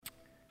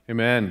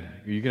Amen.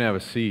 You can have a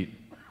seat.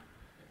 It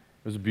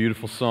was a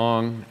beautiful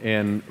song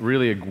and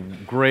really a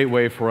great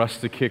way for us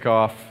to kick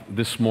off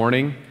this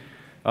morning.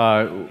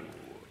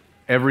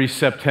 Every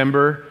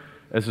September,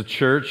 as a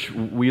church,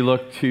 we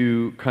look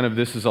to kind of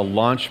this as a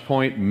launch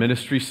point,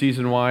 ministry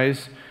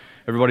season-wise.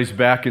 Everybody's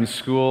back in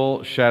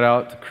school. Shout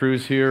out to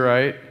Cruz here,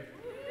 right? It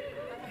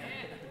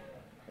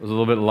was a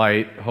little bit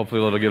light.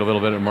 Hopefully it'll get a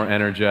little bit more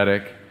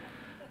energetic.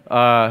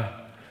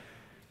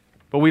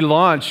 But we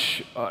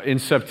launch in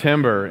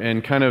September,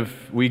 and kind of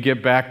we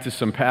get back to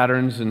some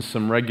patterns and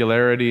some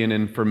regularity,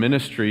 and for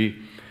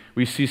ministry,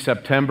 we see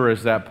September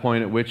as that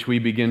point at which we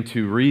begin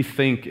to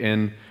rethink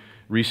and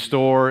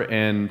restore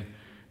and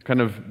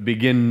kind of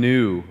begin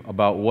new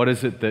about what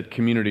is it that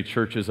community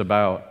church is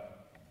about.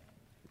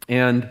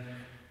 And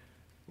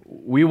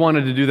we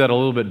wanted to do that a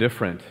little bit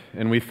different,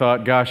 and we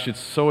thought, gosh, it's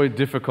so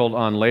difficult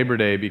on Labor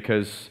Day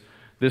because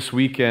this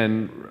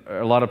weekend,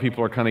 a lot of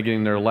people are kind of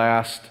getting their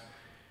last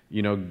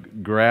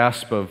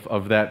grasp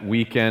of that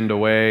weekend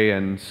away.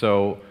 And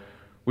so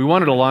we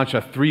wanted to launch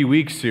a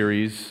 3-week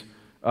series.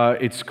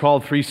 It's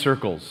called Three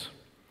Circles.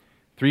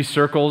 Three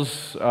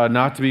Circles,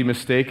 not to be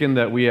mistaken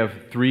that we have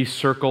three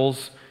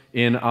circles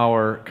in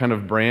our kind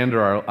of brand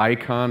or our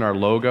icon, our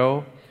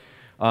logo.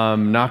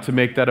 Not to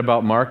make that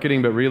about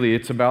marketing, but really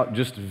it's about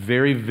just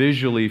very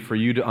visually for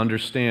you to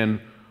understand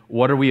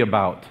what are we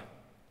about.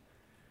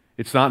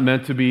 It's not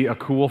meant to be a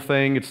cool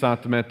thing. It's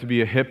not meant to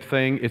be a hip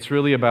thing. It's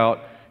really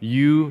about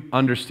you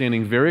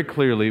understanding very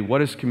clearly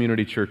what is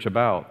community church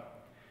about.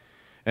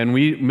 And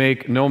we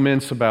make no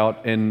mince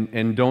about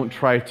and don't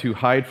try to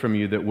hide from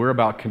you that we're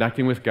about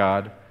connecting with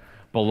God,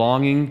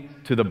 belonging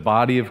to the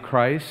body of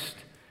Christ,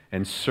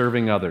 and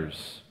serving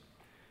others.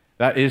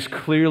 That is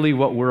clearly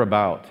what we're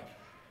about.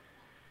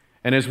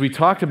 And as we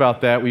talked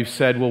about that, we've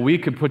said, well, we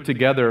could put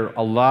together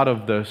a lot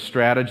of the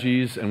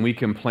strategies and we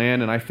can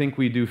plan, and I think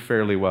we do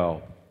fairly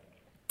well.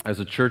 As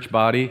a church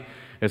body,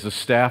 as a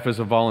staff, as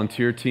a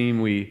volunteer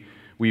team,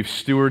 We've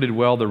stewarded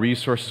well the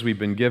resources we've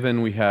been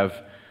given. We have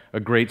a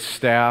great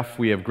staff.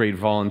 We have great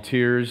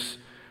volunteers.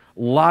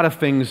 A lot of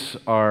things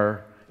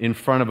are in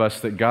front of us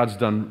that God's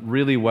done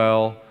really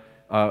well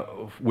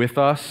with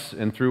us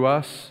and through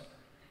us.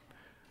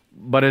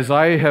 But as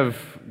I have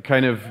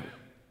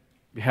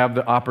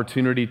the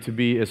opportunity to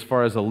be as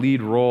far as a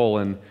lead role,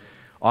 and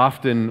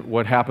often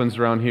what happens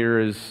around here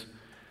is,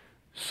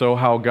 so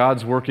how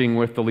God's working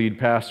with the lead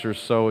pastor,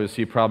 so is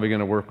he probably going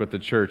to work with the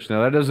church.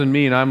 Now that doesn't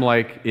mean I'm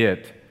like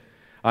it.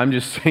 I'm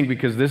just saying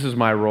because this is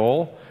my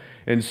role,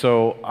 and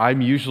so I'm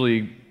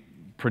usually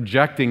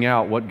projecting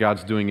out what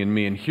God's doing in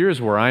me, and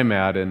here's where I'm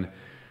at, and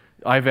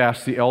I've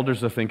asked the elders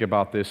to think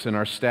about this and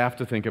our staff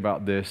to think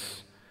about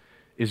this,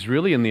 is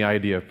really in the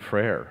idea of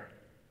prayer.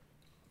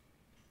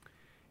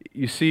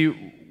 You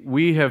see,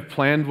 we have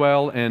planned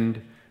well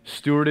and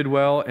stewarded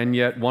well, and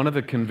yet one of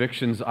the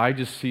convictions I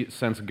just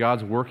sense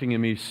God's working in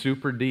me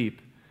super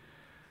deep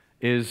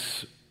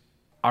is,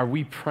 are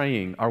we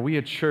praying? Are we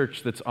a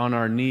church that's on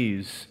our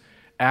knees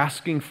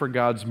asking for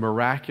God's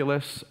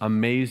miraculous,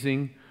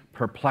 amazing,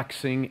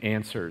 perplexing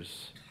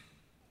answers?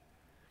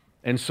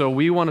 And so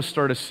we want to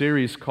start a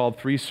series called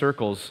Three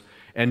Circles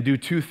and do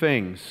two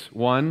things.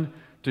 One,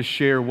 to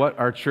share what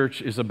our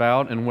church is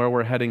about and where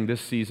we're heading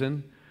this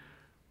season.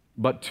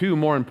 But two,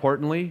 more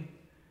importantly,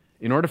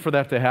 in order for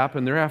that to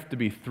happen, there have to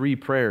be 3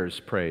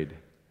 prayers prayed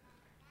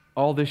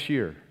all this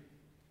year.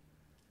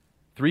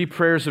 3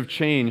 prayers of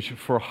change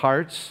for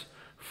hearts,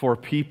 for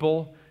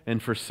people,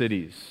 and for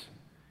cities.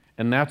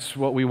 And that's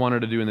what we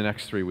wanted to do in the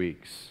next 3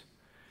 weeks.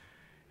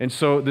 And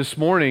so this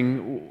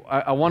morning,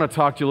 I want to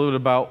talk to you a little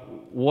bit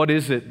about what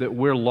is it that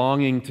we're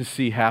longing to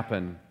see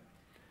happen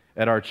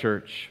at our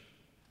church.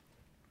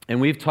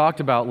 And we've talked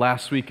about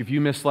last week. If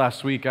you missed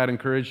last week, I'd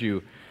encourage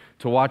you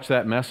to watch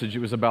that message. It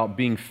was about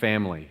being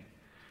family.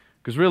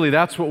 Because really,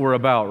 that's what we're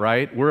about,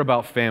 right? We're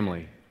about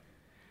family.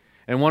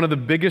 And one of the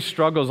biggest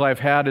struggles I've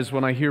had is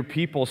when I hear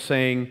people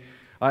saying,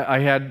 I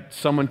had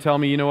someone tell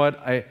me, you know what,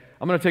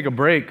 I'm going to take a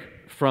break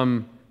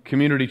from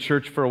community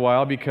church for a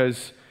while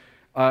because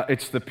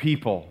it's the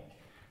people.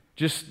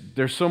 Just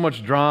there's so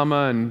much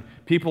drama and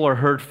people are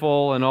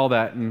hurtful and all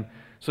that. And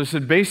so I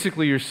said,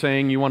 basically you're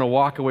saying you want to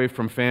walk away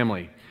from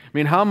family. I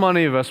mean, how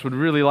many of us would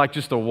really like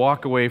just to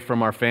walk away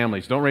from our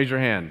families? Don't raise your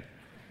hand.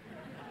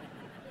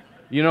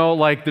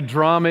 Like the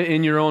drama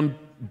in your own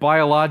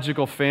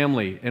biological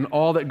family and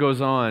all that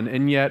goes on.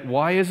 And yet,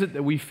 why is it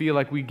that we feel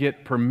like we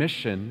get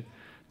permission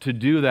to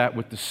do that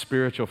with the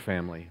spiritual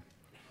family?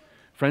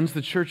 Friends,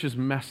 the church is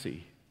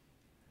messy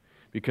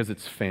because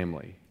it's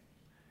family.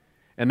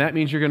 And that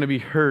means you're going to be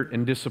hurt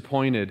and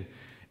disappointed,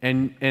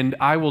 and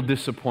I will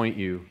disappoint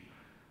you.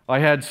 I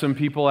had some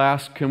people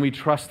ask, can we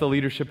trust the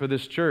leadership of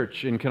this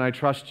church? And can I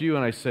trust you?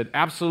 And I said,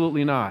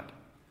 absolutely not.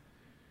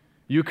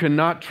 You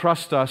cannot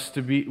trust us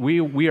to be,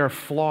 we are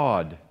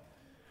flawed.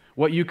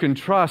 What you can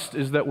trust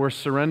is that we're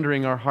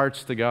surrendering our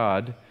hearts to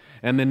God,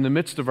 and in the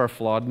midst of our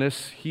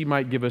flawedness, He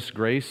might give us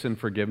grace and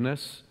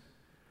forgiveness,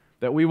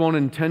 that we won't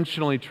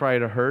intentionally try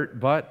to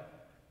hurt,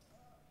 but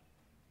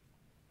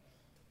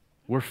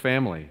we're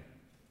family.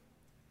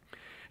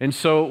 And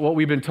so what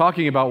we've been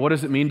talking about, what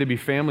does it mean to be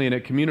family? And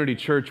at Community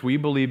Church, we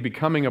believe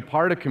becoming a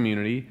part of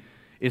community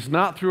is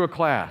not through a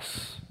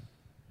class.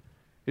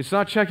 It's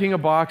not checking a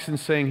box and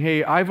saying,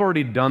 hey, I've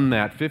already done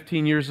that.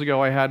 15 years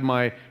ago, I had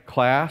my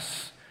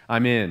class.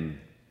 I'm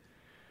in.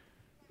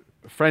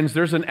 Friends,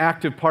 there's an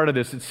active part of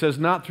this. It says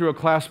not through a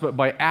class, but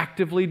by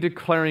actively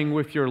declaring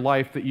with your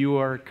life that you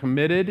are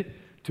committed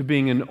to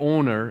being an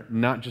owner,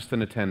 not just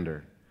an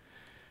attender.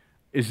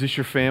 Is this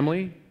your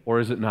family or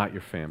is it not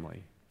your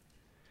family?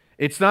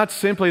 It's not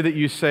simply that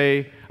you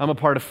say, I'm a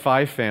part of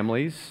 5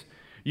 families.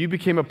 You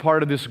became a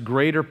part of this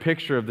greater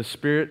picture of the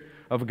Spirit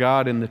of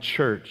God in the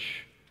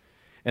church.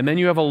 And then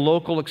you have a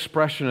local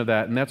expression of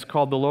that, and that's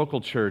called the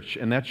local church,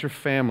 and that's your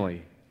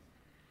family.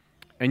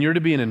 And you're to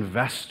be an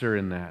investor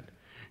in that.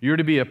 You're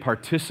to be a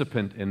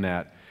participant in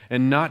that,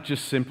 and not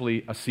just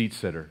simply a seat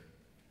sitter.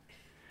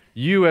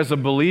 You, as a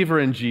believer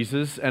in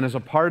Jesus and as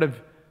a part of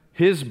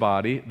His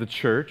body, the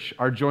church,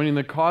 are joining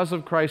the cause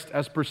of Christ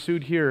as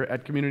pursued here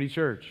at Community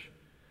Church.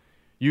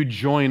 You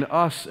join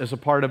us as a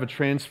part of a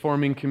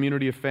transforming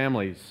community of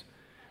families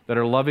that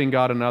are loving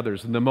God and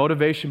others. And the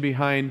motivation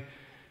behind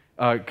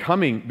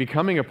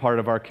becoming a part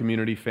of our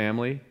community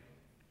family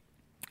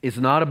is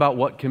not about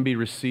what can be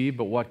received,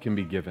 but what can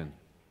be given.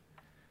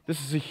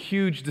 This is a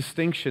huge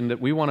distinction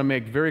that we want to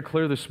make very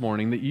clear this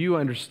morning, that you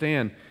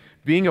understand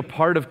being a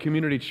part of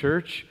Community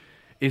Church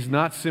is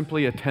not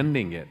simply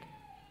attending it.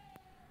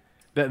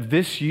 That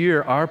this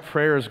year our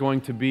prayer is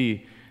going to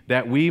be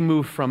that we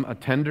move from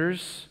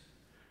attenders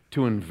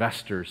to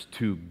investors,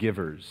 to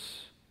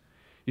givers.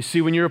 You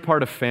see, when you're a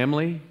part of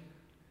family,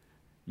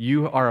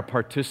 you are a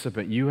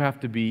participant. You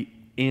have to be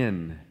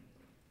in.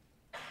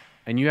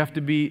 And you have to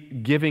be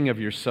giving of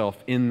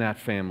yourself in that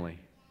family.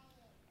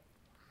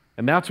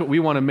 And that's what we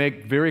want to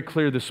make very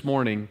clear this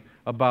morning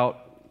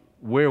about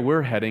where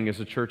we're heading as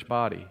a church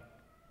body.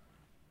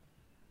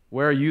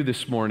 Where are you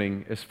this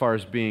morning as far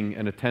as being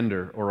an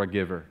attender or a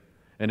giver,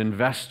 an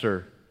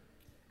investor,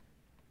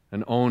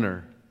 an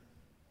owner?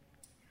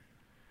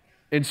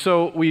 And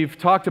so we've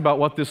talked about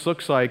what this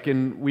looks like,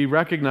 and we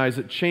recognize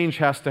that change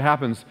has to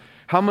happen.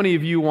 How many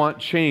of you want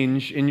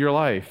change in your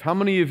life? How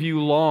many of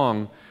you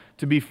long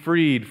to be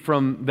freed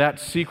from that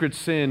secret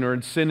sin or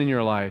sin in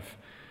your life?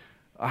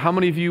 How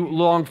many of you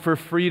long for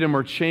freedom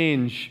or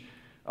change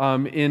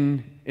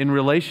in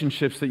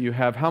relationships that you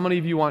have? How many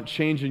of you want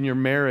change in your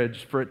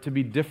marriage for it to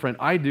be different?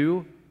 I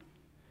do.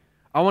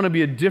 I want to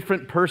be a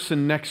different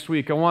person next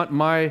week. I want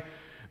my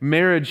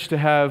marriage to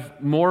have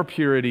more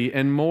purity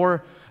and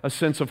more a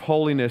sense of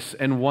holiness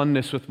and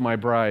oneness with my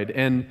bride.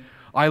 And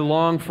I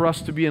long for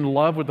us to be in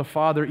love with the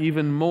Father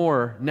even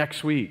more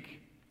next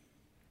week.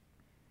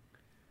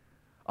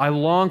 I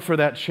long for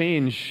that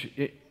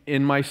change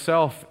in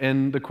myself.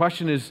 And the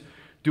question is,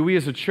 do we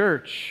as a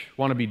church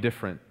want to be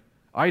different?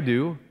 I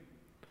do.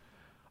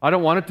 I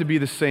don't want it to be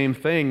the same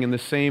thing and the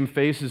same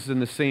faces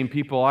and the same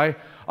people. I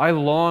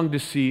long to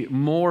see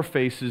more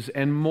faces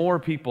and more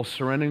people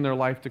surrendering their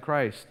life to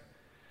Christ.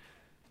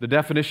 The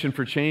definition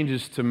for change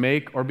is to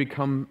make or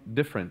become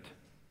different.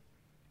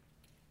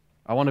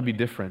 I want to be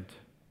different.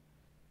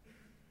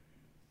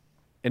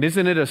 And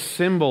isn't it a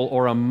symbol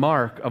or a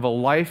mark of a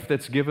life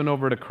that's given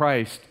over to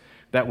Christ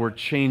that we're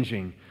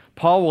changing?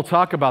 Paul will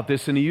talk about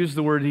this, and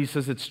he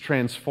says it's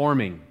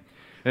transforming.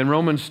 In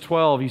Romans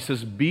 12, he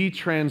says, be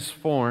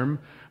transformed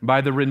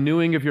by the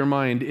renewing of your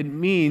mind. It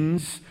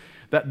means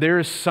that there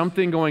is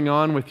something going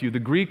on with you. The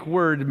Greek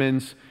word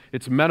means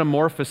it's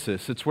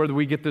metamorphosis. It's where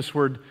we get this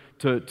word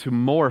to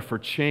morph or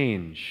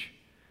change.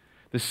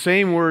 The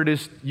same word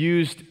is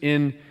used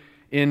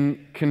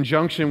in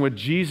conjunction with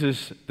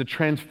Jesus, the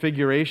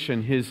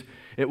transfiguration.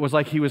 It was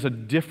like he was a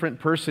different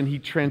person. He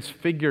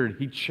transfigured.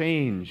 He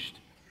changed.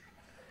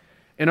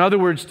 In other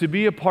words, to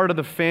be a part of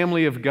the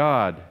family of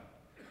God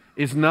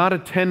is not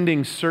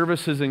attending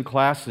services and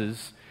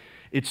classes.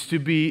 It's to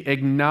be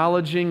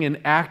acknowledging and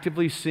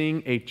actively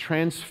seeing a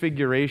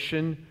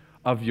transfiguration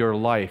of your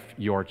life.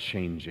 You're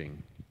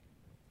changing.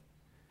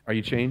 Are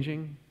you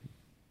changing?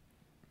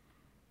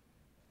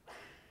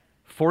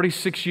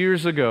 46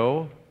 years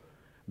ago,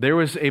 there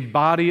was a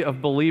body of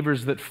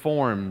believers that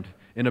formed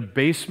in a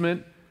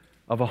basement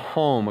of a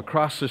home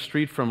across the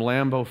street from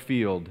Lambeau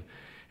Field.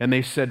 And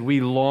they said,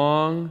 we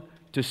long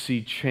to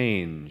see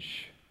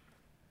change.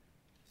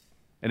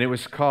 And it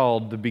was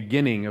called the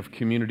beginning of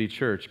Community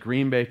Church,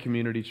 Green Bay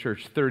Community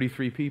Church,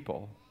 33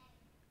 people.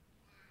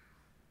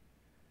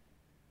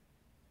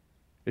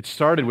 It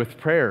started with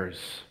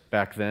prayers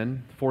back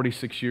then,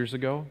 46 years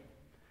ago.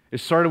 It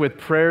started with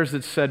prayers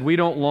that said, we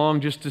don't long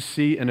just to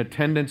see an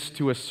attendance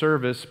to a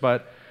service,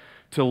 but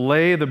to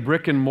lay the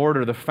brick and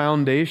mortar, the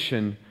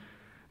foundation,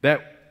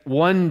 that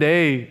one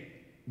day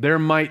there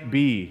might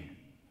be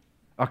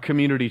a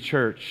community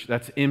church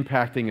that's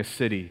impacting a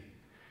city,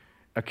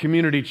 a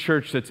community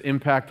church that's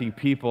impacting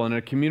people, and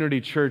a community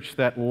church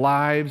that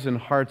lives and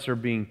hearts are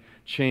being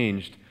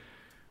changed.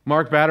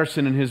 Mark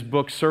Batterson, in his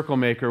book Circle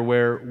Maker,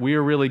 where we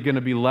are really going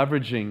to be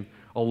leveraging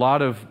a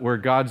lot of where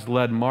God's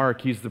led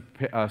Mark, he's the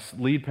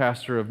lead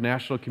pastor of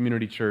National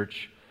Community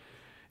Church,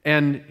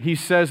 and he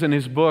says in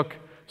his book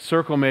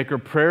Circle Maker,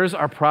 prayers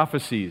are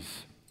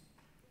prophecies.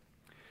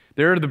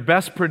 They're the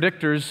best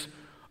predictors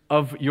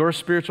of your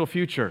spiritual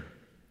future.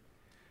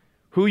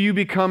 Who you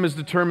become is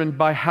determined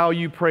by how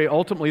you pray.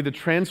 Ultimately, the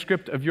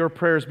transcript of your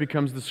prayers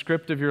becomes the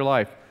script of your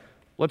life.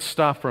 Let's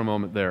stop for a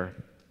moment there.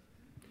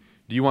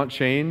 Do you want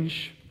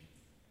change?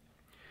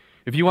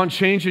 If you want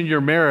change in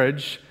your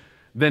marriage,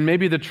 then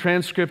maybe the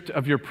transcript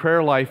of your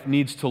prayer life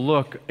needs to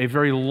look a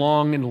very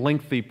long and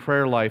lengthy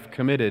prayer life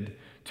committed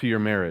to your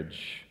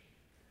marriage.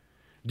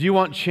 Do you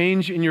want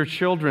change in your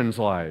children's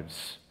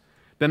lives?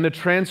 Then the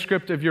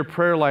transcript of your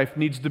prayer life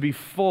needs to be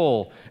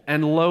full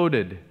and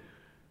loaded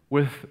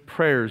with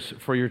prayers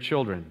for your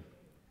children.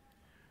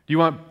 Do you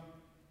want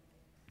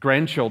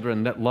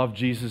grandchildren that love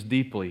Jesus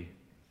deeply?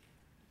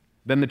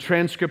 Then the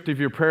transcript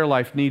of your prayer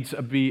life needs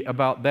to be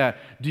about that.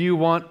 Do you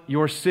want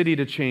your city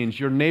to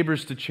change, your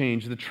neighbors to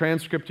change, the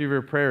transcript of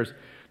your prayers?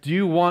 Do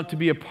you want to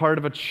be a part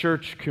of a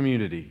church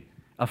community,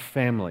 a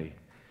family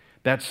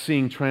that's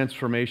seeing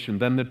transformation?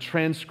 Then the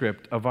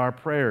transcript of our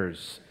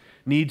prayers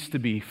needs to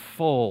be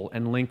full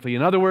and lengthy.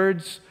 In other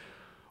words,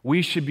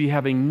 we should be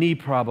having knee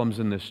problems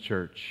in this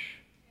church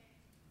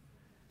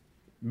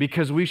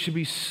because we should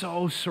be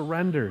so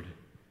surrendered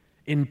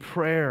in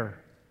prayer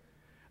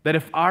that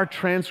if our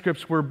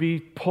transcripts were be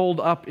pulled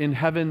up in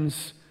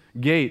heaven's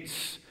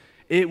gates,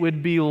 it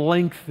would be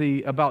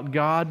lengthy about,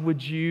 God,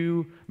 would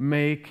you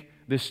make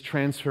this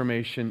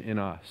transformation in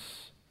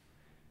us?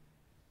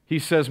 He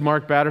says,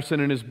 Mark Batterson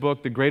in his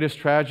book, the greatest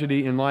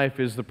tragedy in life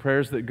is the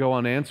prayers that go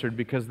unanswered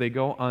because they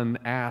go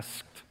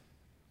unasked.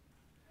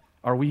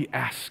 Are we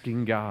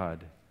asking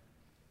God?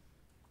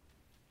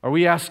 Are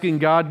we asking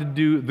God to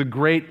do the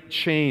great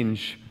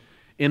change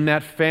in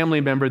that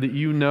family member that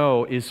you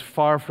know is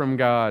far from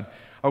God?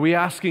 Are we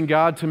asking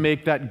God to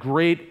make that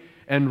great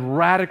and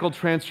radical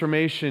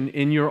transformation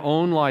in your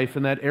own life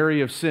in that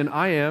area of sin?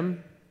 I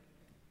am.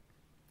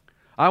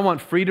 I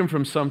want freedom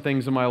from some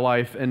things in my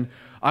life, and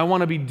I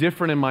want to be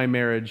different in my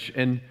marriage.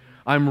 And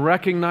I'm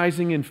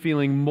recognizing and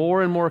feeling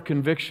more and more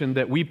conviction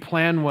that we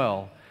plan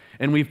well,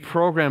 and we've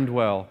programmed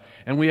well,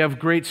 and we have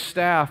great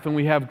staff, and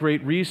we have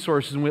great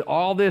resources. And with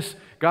all this,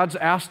 God's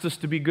asked us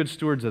to be good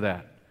stewards of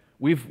that.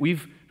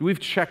 We've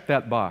checked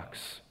that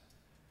box.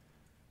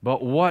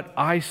 But what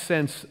I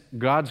sense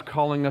God's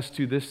calling us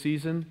to this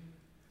season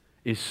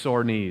is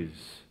sore knees,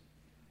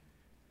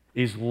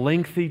 is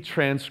lengthy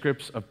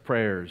transcripts of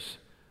prayers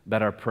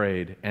that are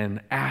prayed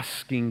and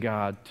asking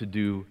God to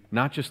do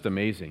not just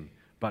amazing,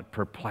 but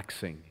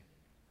perplexing.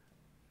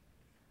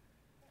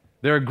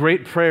 There are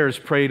great prayers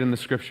prayed in the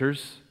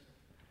Scriptures,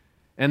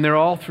 and they're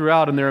all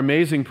throughout, and they're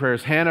amazing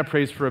prayers. Hannah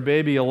prays for a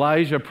baby.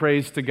 Elijah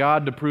prays to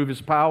God to prove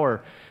his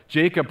power.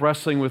 Jacob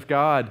wrestling with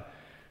God.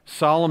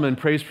 Solomon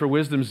prays for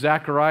wisdom.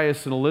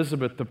 Zacharias and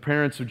Elizabeth, the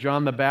parents of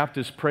John the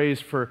Baptist,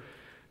 prays for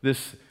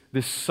this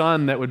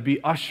son that would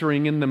be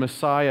ushering in the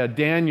Messiah.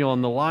 Daniel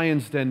in the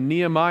lion's den.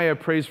 Nehemiah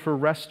prays for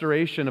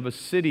restoration of a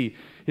city,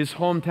 his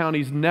hometown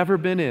he's never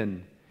been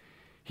in.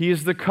 He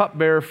is the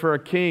cupbearer for a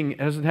king,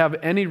 doesn't have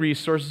any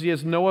resources, he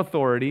has no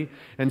authority,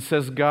 and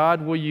says,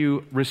 God, will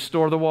you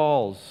restore the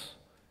walls?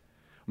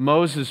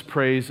 Moses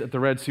prays at the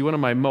Red Sea, one of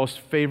my most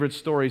favorite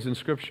stories in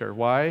Scripture.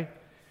 Why?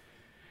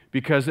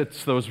 Because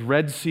it's those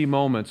Red Sea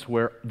moments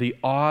where the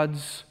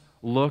odds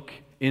look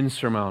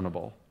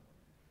insurmountable.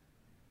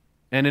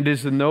 And it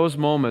is in those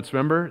moments,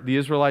 remember, the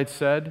Israelites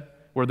said,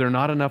 were there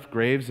not enough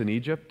graves in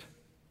Egypt?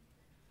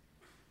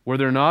 Were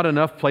there not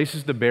enough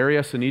places to bury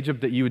us in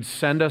Egypt that you would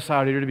send us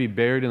out here to be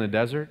buried in the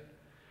desert?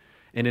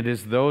 And it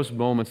is those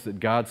moments that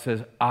God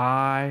says,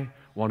 I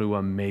want to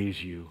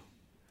amaze you.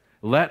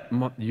 Let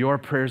your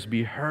prayers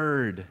be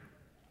heard.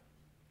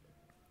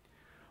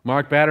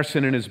 Mark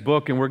Batterson in his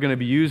book, and we're going to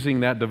be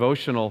using that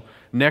devotional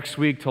next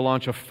week to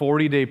launch a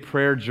 40-day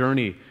prayer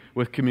journey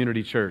with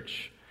Community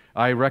Church.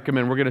 I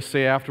recommend, we're going to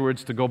say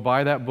afterwards to go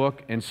buy that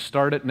book and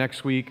start it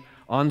next week.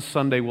 On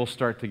Sunday, we'll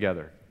start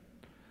together.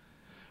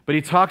 But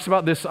he talks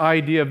about this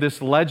idea of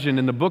this legend.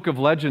 In the book of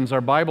Legends, our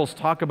Bibles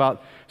talk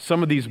about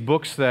some of these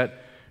books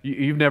that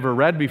you've never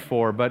read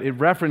before, but it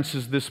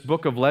references this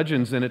book of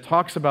Legends, and it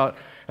talks about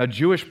a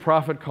Jewish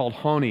prophet called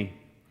Honi.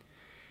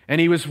 And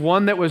he was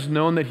one that was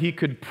known that he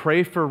could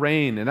pray for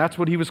rain, and that's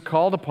what he was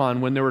called upon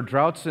when there were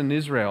droughts in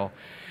Israel.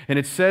 And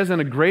it says in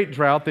a great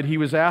drought that he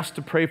was asked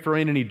to pray for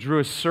rain, and he drew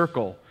a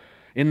circle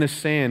in the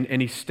sand,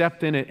 and he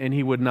stepped in it, and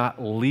he would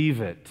not leave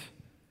it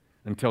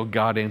until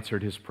God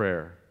answered his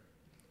prayer.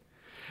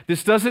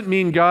 This doesn't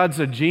mean God's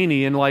a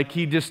genie and like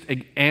he just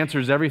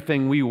answers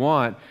everything we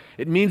want.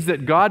 It means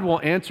that God will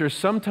answer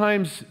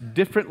sometimes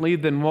differently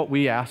than what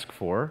we ask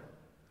for,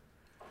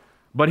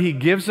 but he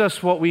gives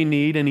us what we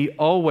need, and he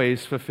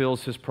always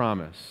fulfills his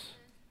promise.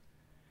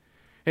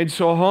 And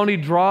so Honi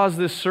draws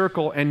this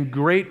circle, and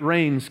great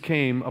rains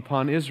came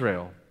upon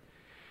Israel.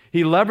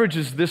 He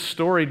leverages this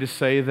story to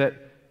say that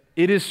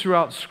it is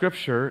throughout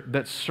Scripture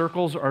that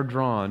circles are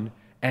drawn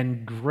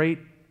and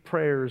great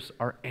prayers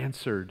are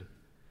answered,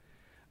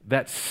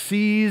 that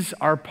seas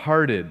are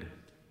parted.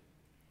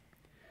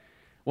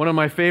 One of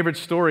my favorite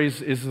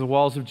stories is the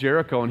walls of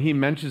Jericho, and he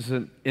mentions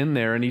it in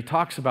there, and he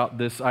talks about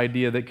this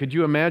idea that could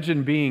you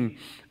imagine being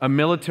a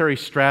military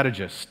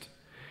strategist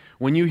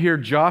when you hear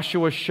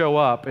Joshua show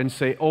up and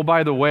say, oh,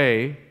 by the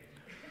way,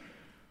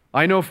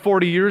 I know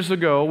 40 years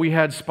ago we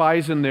had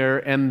spies in there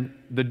and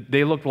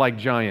they looked like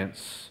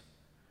giants.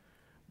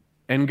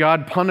 And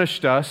God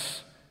punished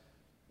us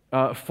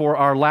for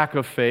our lack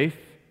of faith.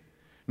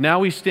 Now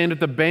we stand at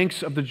the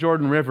banks of the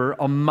Jordan River,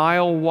 a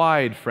mile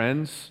wide,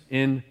 friends,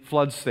 in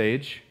flood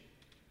stage.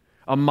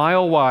 A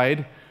mile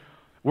wide.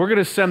 We're going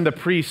to send the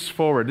priests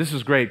forward. This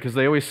is great because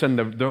they always send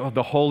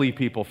the holy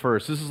people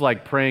first. This is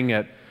like praying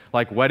at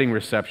like wedding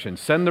reception.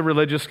 Send the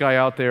religious guy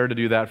out there to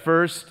do that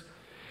first.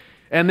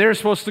 And they're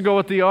supposed to go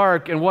with the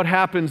ark, and what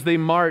happens? They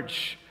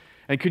march.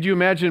 And could you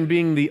imagine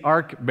being the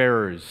ark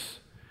bearers?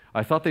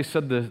 I thought they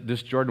said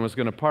this Jordan was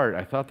going to part.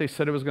 I thought they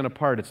said it was going to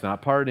part. It's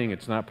not parting.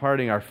 It's not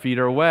parting. Our feet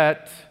are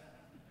wet.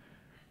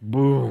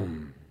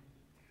 Boom.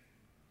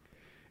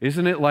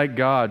 Isn't it like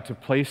God to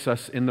place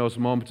us in those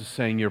moments of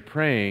saying, you're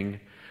praying,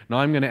 now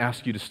I'm going to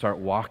ask you to start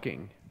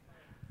walking.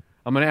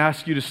 I'm going to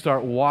ask you to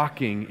start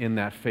walking in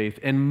that faith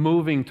and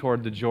moving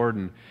toward the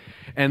Jordan.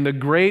 And the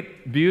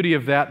great beauty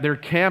of that, they're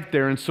camped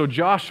there. And so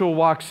Joshua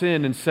walks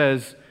in and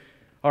says,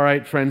 all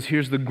right, friends,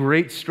 here's the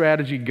great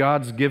strategy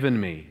God's given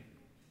me.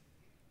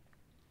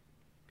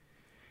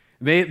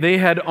 They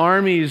had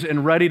armies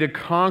and ready to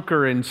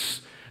conquer and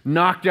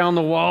knock down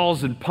the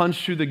walls and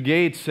punch through the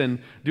gates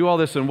and do all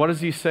this. And what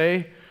does he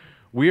say?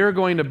 We are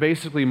going to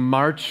basically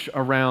march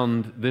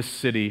around this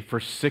city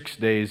for 6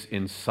 days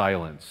in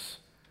silence.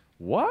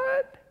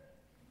 What?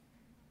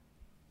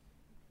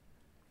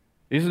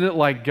 Isn't it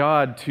like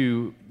God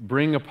to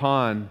bring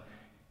upon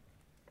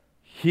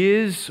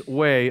His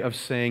way of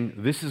saying,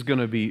 this is going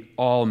to be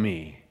all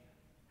me.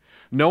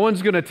 No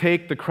one's going to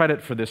take the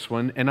credit for this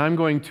one, and I'm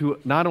going to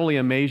not only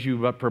amaze you,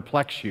 but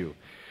perplex you.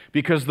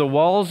 Because the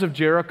walls of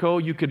Jericho,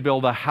 you could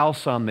build a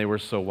house on, they were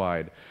so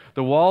wide.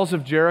 The walls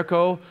of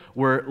Jericho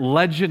were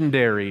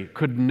legendary,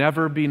 could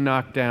never be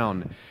knocked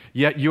down.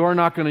 Yet you're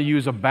not going to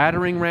use a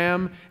battering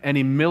ram,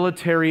 any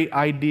military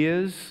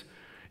ideas.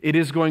 It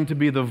is going to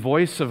be the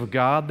voice of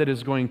God that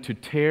is going to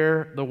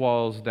tear the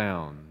walls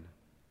down.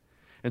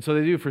 And so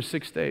they do for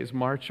 6 days,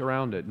 march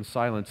around it in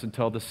silence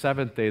until the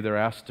seventh day they're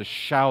asked to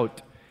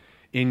shout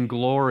in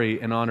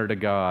glory and honor to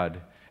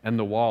God, and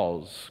the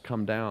walls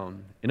come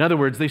down. In other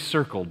words, they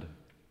circled.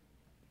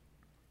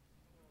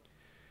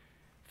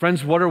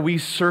 Friends, what are we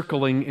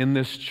circling in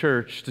this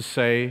church to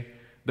say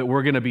that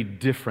we're going to be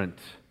different?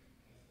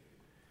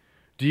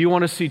 Do you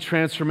want to see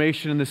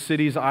transformation in the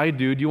cities? I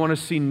do. Do you want to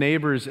see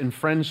neighbors and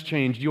friends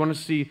change? Do you want to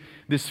see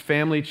this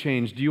family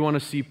change? Do you want to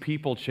see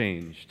people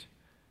changed?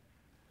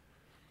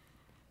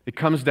 It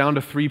comes down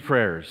to 3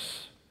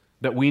 prayers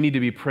that we need to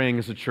be praying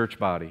as a church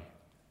body.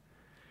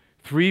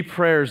 3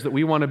 prayers that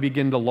we want to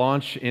begin to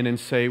launch in and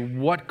say,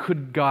 what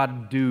could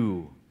God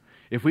do?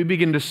 If we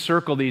begin to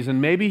circle these, and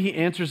maybe He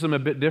answers them a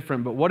bit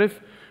different, but what if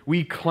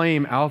we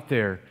claim out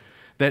there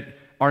that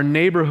our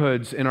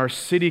neighborhoods and our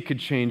city could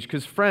change?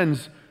 Because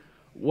friends,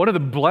 one of the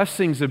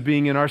blessings of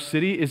being in our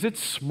city is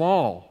it's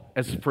small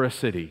as for a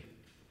city.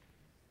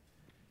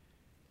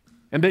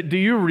 And that do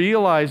you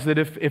realize that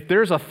if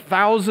there's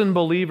 1,000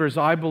 believers,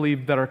 I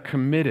believe, that are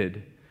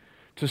committed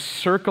to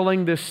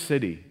circling this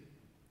city,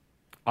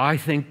 I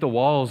think the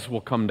walls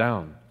will come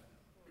down.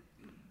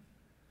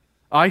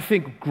 I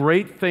think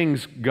great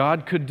things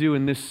God could do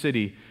in this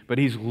city, but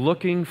He's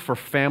looking for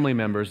family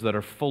members that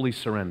are fully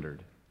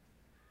surrendered.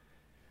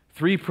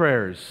 3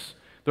 prayers.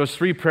 Those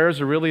 3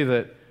 prayers are really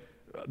that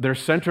they're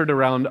centered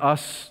around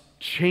us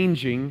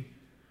changing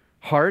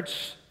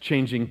hearts,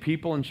 changing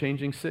people, and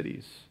changing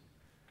cities.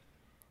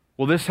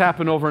 Will this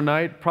happen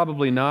overnight?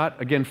 Probably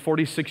not. Again,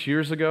 46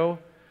 years ago,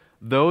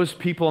 those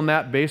people in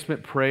that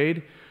basement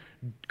prayed.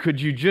 Could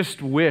you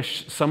just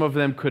wish some of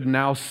them could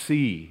now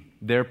see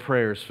their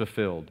prayers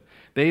fulfilled?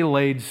 They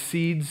laid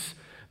seeds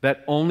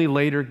that only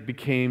later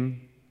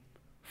became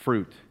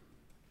fruit.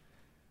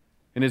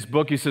 In his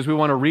book, he says we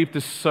want to reap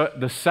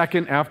the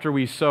second after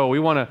we sow. We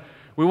want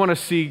to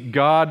see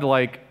God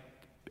like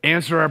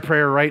answer our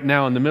prayer right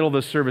now in the middle of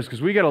the service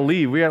because we got to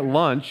leave. We got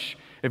lunch.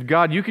 If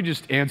God, you could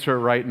just answer it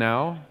right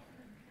now.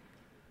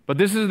 But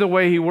this is the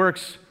way He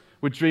works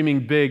with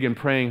dreaming big and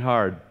praying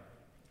hard.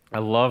 I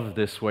love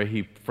this way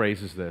he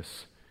phrases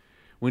this.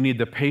 We need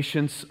the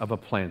patience of a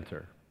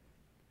planter.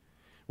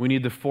 We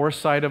need the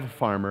foresight of a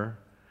farmer.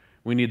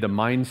 We need the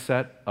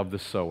mindset of the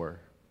sower.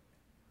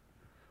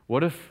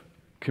 What if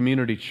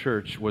Community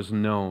Church was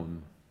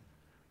known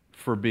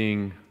for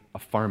being a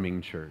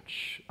farming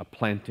church, a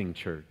planting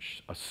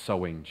church, a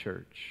sowing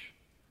church?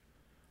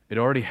 It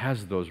already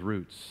has those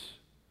roots.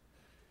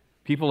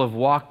 People have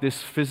walked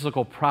this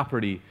physical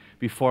property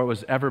before it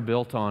was ever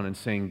built on and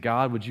saying,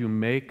 God, would you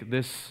make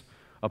this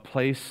a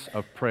place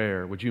of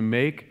prayer? Would you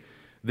make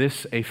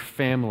this a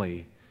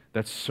family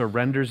that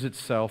surrenders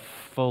itself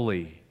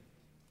fully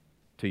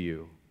to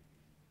you?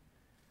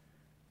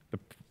 The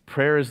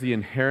prayer is the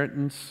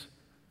inheritance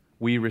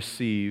we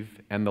receive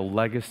and the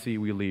legacy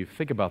we leave.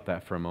 Think about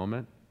that for a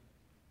moment.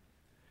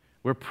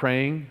 We're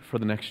praying for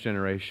the next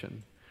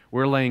generation.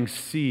 We're laying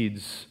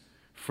seeds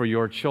for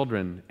your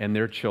children and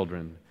their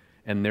children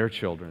and their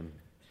children.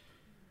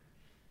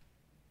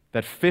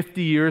 That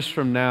 50 years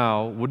from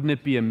now, wouldn't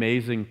it be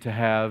amazing to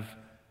have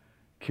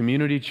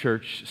community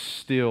church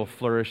still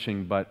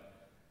flourishing, but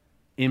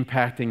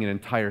impacting an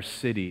entire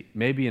city,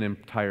 maybe an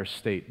entire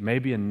state,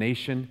 maybe a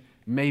nation,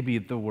 maybe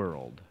the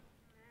world?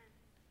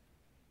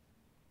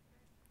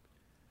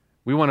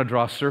 We want to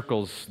draw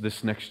circles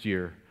this next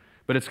year,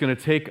 but it's going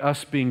to take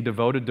us being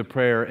devoted to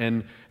prayer.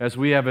 And as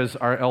we have as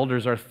our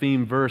elders, our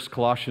theme verse,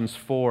 Colossians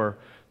 4,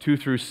 2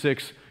 through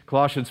 6,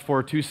 Colossians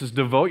 4, 2 says,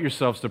 devote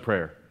yourselves to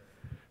prayer.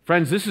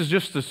 Friends, this is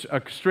just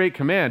a straight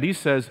command. He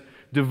says,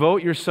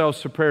 devote yourselves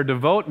to prayer.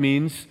 Devote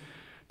means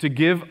to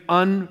give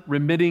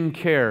unremitting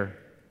care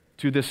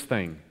to this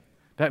thing.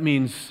 That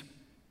means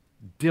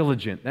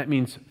diligent. That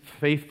means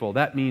faithful.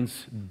 That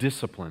means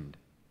disciplined.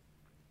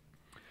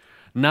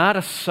 Not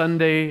a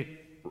Sunday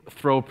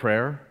throw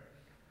prayer.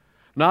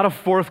 Not a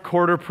fourth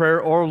quarter prayer,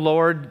 or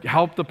Lord,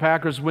 help the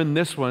Packers win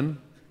this one,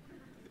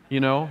 And you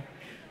know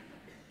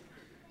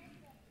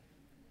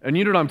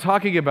what I'm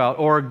talking about.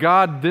 Or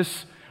God,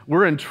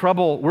 we're in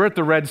trouble. We're at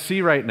the Red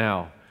Sea right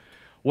now.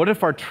 What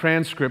if our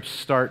transcripts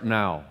start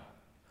now?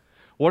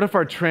 What if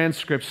our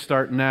transcripts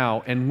start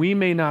now and we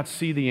may not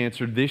see the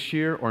answer this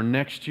year or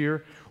next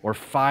year or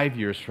 5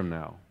 years from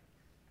now?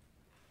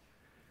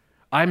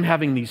 I'm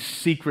having these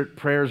secret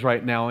prayers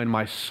right now and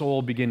my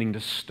soul beginning to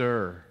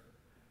stir.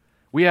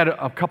 We had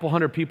a couple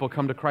hundred people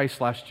come to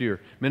Christ last year,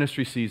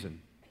 ministry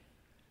season.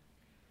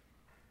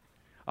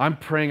 I'm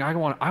praying, I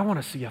want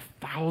to see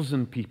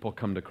 1,000 people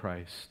come to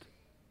Christ.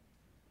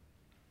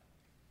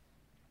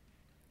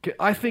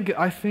 I think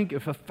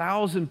if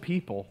 1,000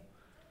 people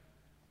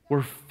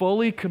were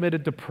fully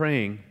committed to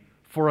praying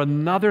for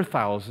another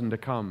 1,000 to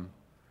come,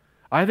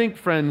 I think,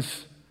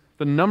 friends,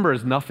 the number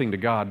is nothing to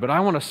God, but I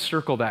want to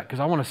circle that because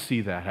I want to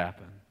see that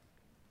happen.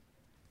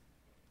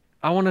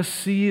 I want to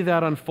see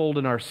that unfold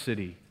in our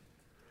city.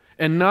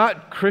 And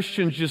not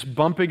Christians just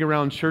bumping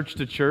around church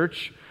to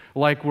church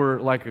like we're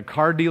like a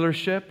car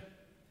dealership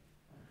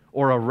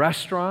or a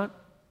restaurant,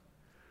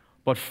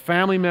 but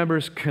family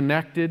members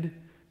connected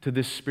to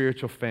this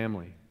spiritual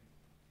family.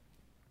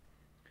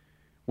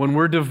 When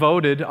we're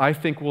devoted, I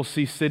think we'll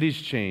see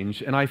cities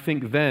change, and I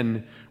think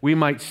then we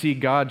might see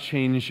God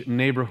change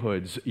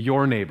neighborhoods,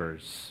 your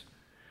neighbors.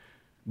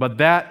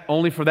 But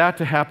only for that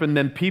to happen,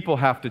 then people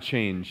have to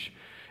change,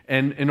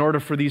 and in order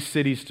for these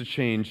cities to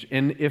change.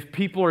 And if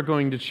people are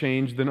going to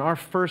change, then our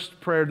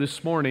first prayer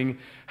this morning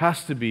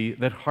has to be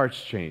that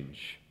hearts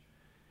change.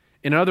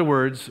 In other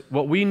words,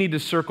 what we need to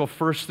circle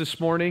first this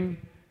morning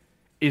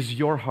is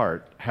your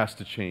heart has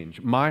to change.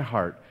 My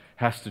heart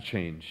has to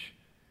change.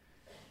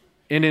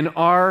 And in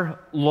our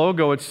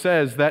logo, it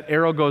says that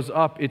arrow goes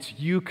up. It's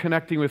you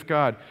connecting with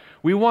God.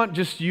 We want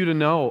just you to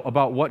know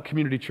about what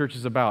Community Church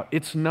is about.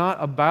 It's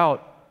not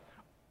about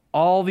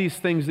all these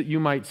things that you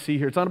might see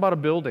here. It's not about a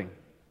building.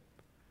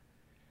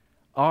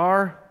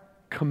 Our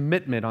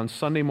commitment on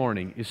Sunday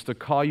morning is to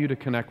call you to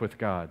connect with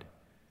God.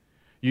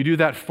 You do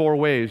that 4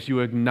 ways. You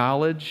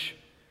acknowledge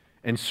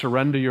and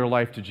surrender your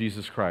life to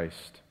Jesus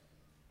Christ.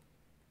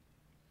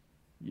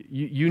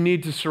 You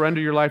need to surrender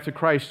your life to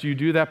Christ. You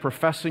do that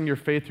professing your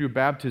faith through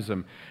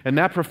baptism. And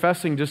that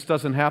professing just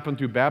doesn't happen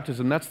through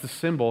baptism. That's the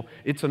symbol.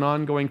 It's an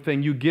ongoing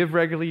thing. You give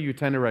regularly, you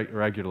tend to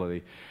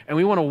regularly. And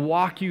we want to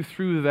walk you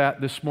through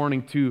that this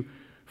morning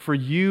for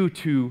you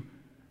to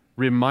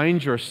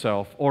remind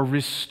yourself or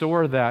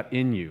restore that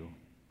in you.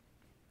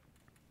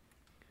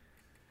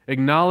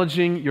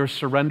 Acknowledging your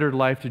surrendered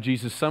life to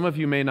Jesus. Some of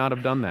you may not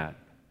have done that.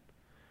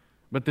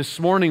 But this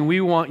morning, we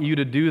want you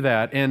to do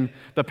that. And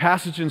the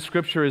passage in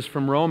Scripture is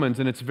from Romans,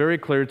 and it's very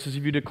clear. It says,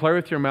 if you declare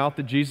with your mouth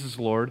that Jesus is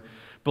Lord,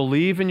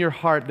 believe in your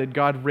heart that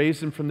God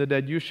raised him from the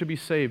dead, you should be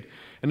saved.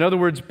 In other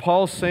words,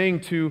 Paul's saying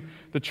to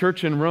the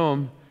church in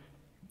Rome,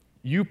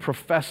 you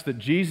profess that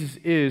Jesus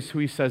is who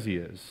he says he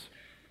is,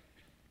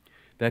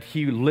 that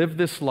he lived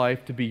this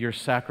life to be your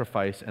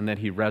sacrifice, and that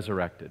he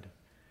resurrected.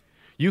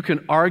 You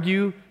can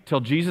argue till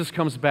Jesus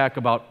comes back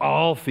about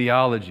all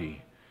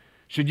theology.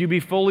 Should you be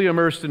fully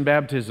immersed in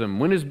baptism?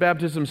 When does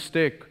baptism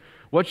stick?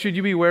 What should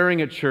you be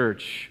wearing at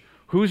church?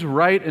 Who's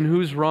right and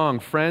who's wrong?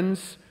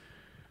 Friends,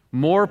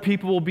 more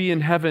people will be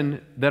in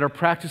heaven that are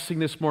practicing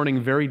this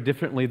morning very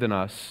differently than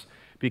us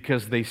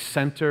because they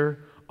center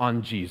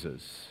on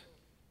Jesus.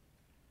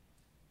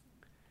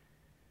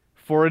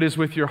 For it is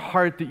with your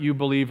heart that you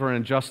believe are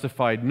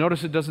justified.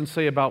 Notice it doesn't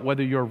say about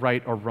whether you're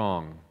right or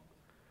wrong.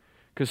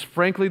 Because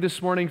frankly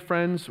this morning,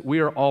 friends, we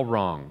are all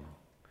wrong.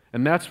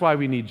 And that's why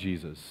we need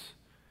Jesus.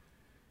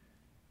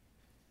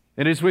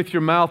 It is with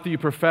your mouth that you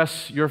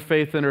profess your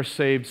faith and are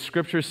saved.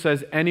 Scripture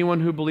says anyone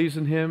who believes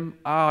in him,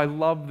 I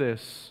love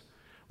this,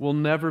 will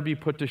never be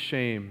put to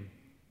shame.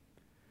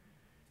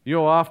 You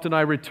know, often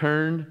I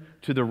return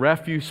to the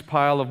refuse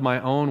pile of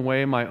my own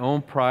way, my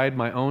own pride,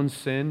 my own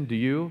sin. Do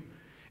you?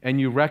 And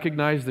you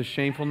recognize the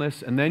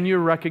shamefulness, and then you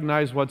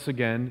recognize once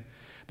again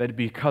that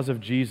because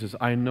of Jesus,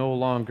 I no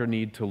longer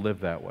need to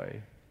live that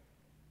way.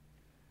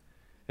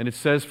 And it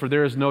says, "For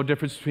there is no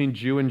difference between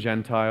Jew and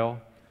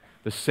Gentile.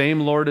 The same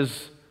Lord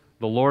is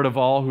the Lord of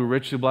all, who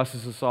richly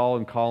blesses us all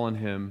and call on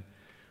him.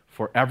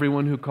 For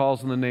everyone who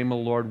calls on the name of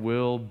the Lord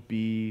will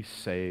be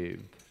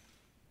saved."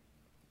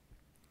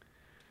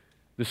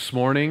 This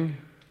morning,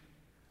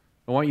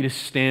 I want you to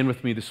stand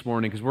with me this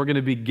morning, because we're going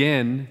to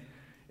begin,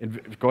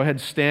 and go ahead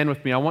and stand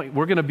with me.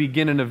 We're going to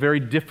begin in a very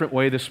different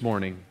way this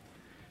morning.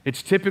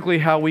 It's typically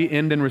how we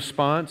end in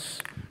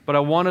response, but I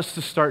want us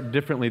to start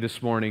differently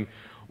this morning.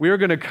 We are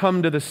going to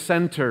come to the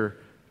center,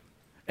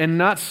 and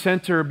not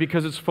center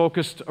because it's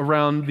focused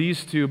around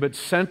these two, but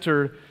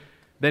center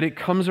that it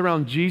comes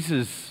around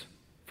Jesus,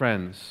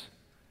 friends.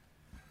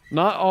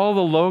 Not all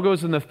the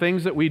logos and the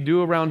things that we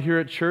do around here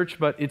at church,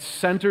 but it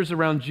centers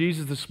around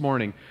Jesus this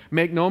morning.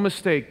 Make no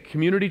mistake,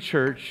 Community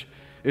Church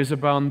is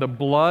about the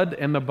blood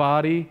and the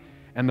body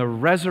and the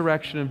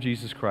resurrection of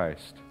Jesus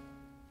Christ.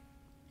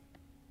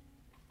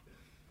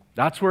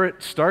 That's where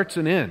it starts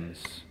and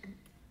ends.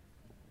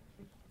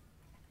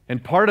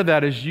 And part of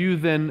that is you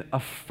then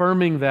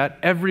affirming that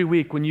every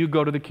week when you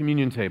go to the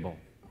communion table.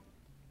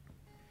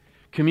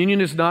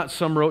 Communion is not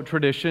some rote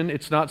tradition.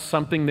 It's not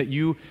something that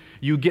you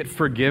get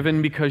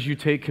forgiven because you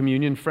take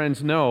communion.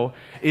 Friends, no.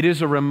 It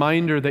is a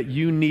reminder that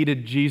you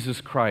needed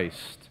Jesus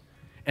Christ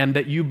and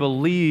that you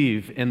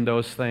believe in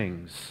those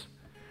things.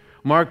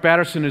 Mark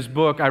Batterson, his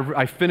book,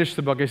 I finished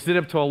the book. I stayed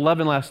up till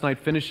 11 last night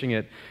finishing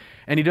it.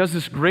 And he does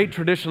this great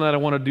tradition that I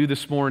want to do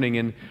this morning.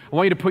 And I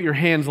want you to put your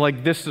hands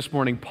like this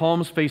morning,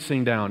 palms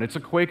facing down. It's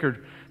a Quaker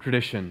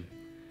tradition.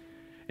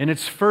 And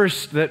it's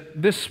first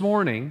that this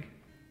morning,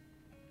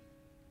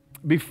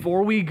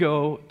 before we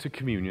go to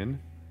communion,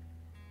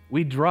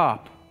 we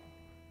drop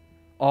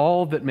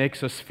all that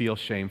makes us feel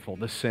shameful.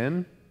 The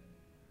sin,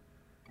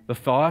 the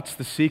thoughts,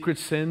 the secret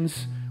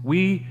sins.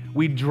 We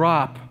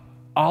drop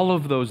all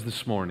of those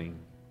this morning.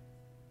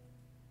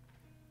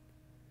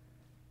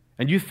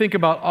 And you think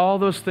about all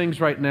those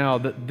things right now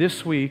that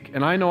this week,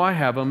 and I know I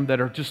have them,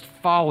 that are just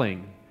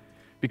falling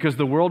because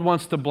the world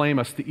wants to blame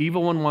us. The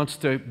evil one wants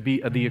to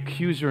be the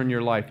accuser in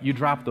your life. You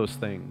drop those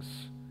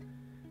things.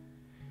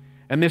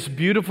 And this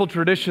beautiful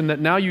tradition that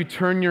now you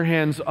turn your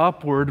hands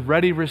upward,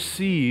 ready,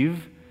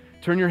 receive,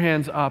 turn your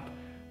hands up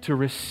to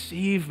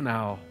receive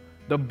now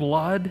the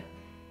blood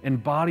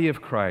and body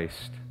of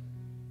Christ.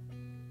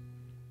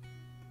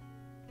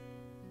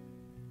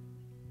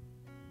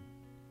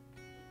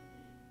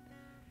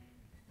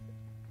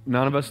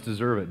 None of us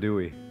deserve it, do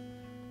we?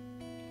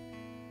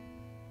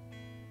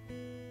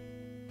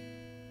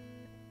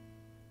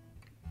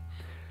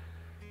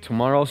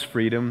 Tomorrow's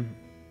freedom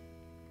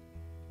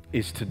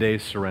is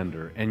today's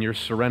surrender. And your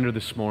surrender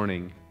this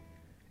morning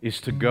is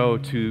to go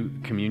to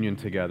communion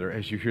together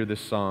as you hear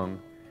this song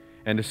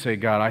and to say,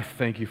 God, I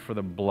thank you for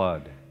the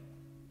blood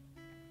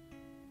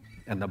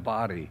and the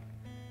body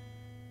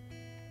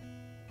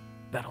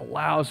that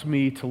allows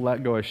me to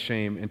let go of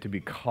shame and to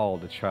be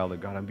called a child of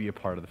God and be a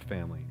part of the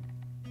family.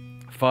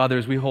 Father,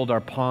 as we hold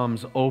our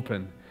palms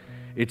open,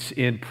 it's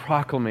in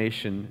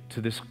proclamation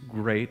to this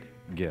great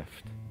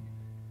gift.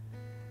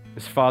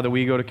 As Father,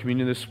 we go to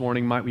communion this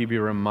morning, might we be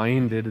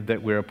reminded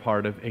that we're a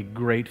part of a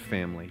great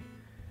family,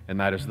 and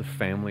that is the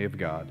family of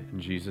God.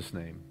 In Jesus'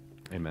 name,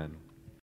 amen.